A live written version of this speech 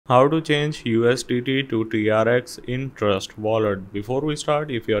How to change USDT to TRX in Trust Wallet. Before we start,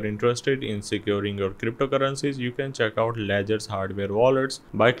 if you are interested in securing your cryptocurrencies, you can check out Ledger's hardware wallets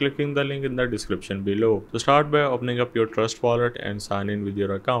by clicking the link in the description below. So start by opening up your Trust Wallet and sign in with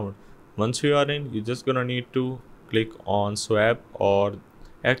your account. Once you are in, you're just gonna need to click on Swap, or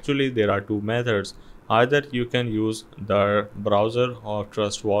actually there are two methods. Either you can use the browser of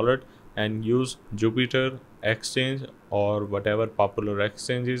Trust Wallet and use Jupiter exchange or whatever popular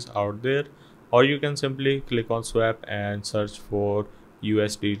exchanges out there, or you can simply click on Swap and search for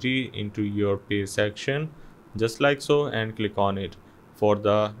USDT into your page section just like so and click on it. For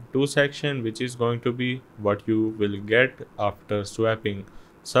the to section, which is going to be what you will get after swapping,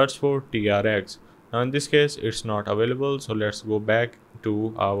 search for TRX. Now in this case it's not available, so let's go back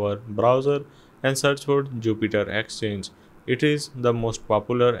to our browser and search for Jupiter exchange. It is the most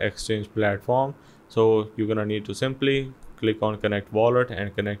popular exchange platform, so you're gonna need to simply click on connect wallet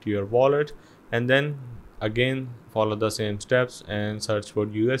and connect your wallet, and then again follow the same steps and search for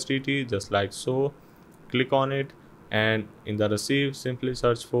USDT just like so. Click on it, and in the receive simply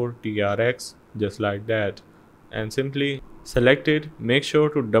search for TRX just like that and simply select it. Make sure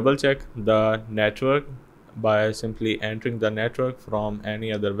to double check the network by simply entering the network from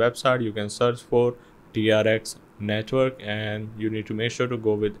any other website. You can search for TRX network and you need to make sure to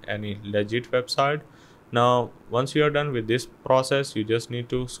go with any legit website. Now once you are done with this process, you just need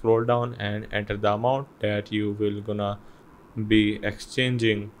to scroll down and enter the amount that you will gonna be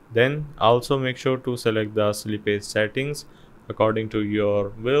exchanging. Then also make sure to select the slippage settings according to your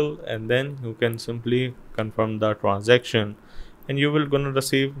will, and then you can simply confirm the transaction and you will gonna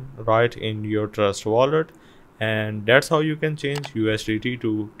receive right in your Trust wallet. And that's how you can change USDT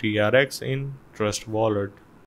to TRX in Trust wallet.